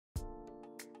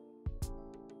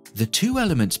The 2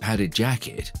 elements padded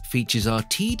jacket features our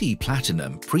TD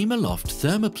Platinum PrimaLoft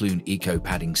Thermoplume Eco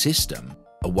Padding System,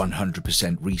 a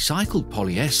 100% recycled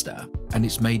polyester, and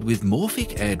it's made with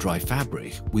Morphic air dry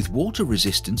fabric with water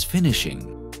resistance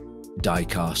finishing.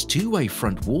 Die-cast 2-way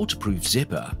front waterproof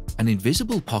zipper and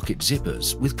invisible pocket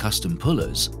zippers with custom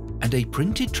pullers, and a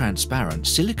printed transparent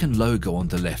silicone logo on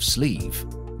the left sleeve,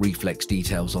 reflex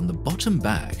details on the bottom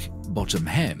back, bottom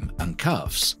hem and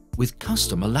cuffs with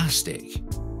custom elastic.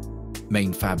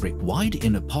 Main fabric wide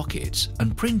inner pockets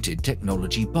and printed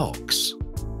technology box.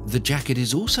 The jacket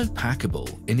is also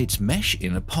packable in its mesh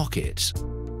inner pockets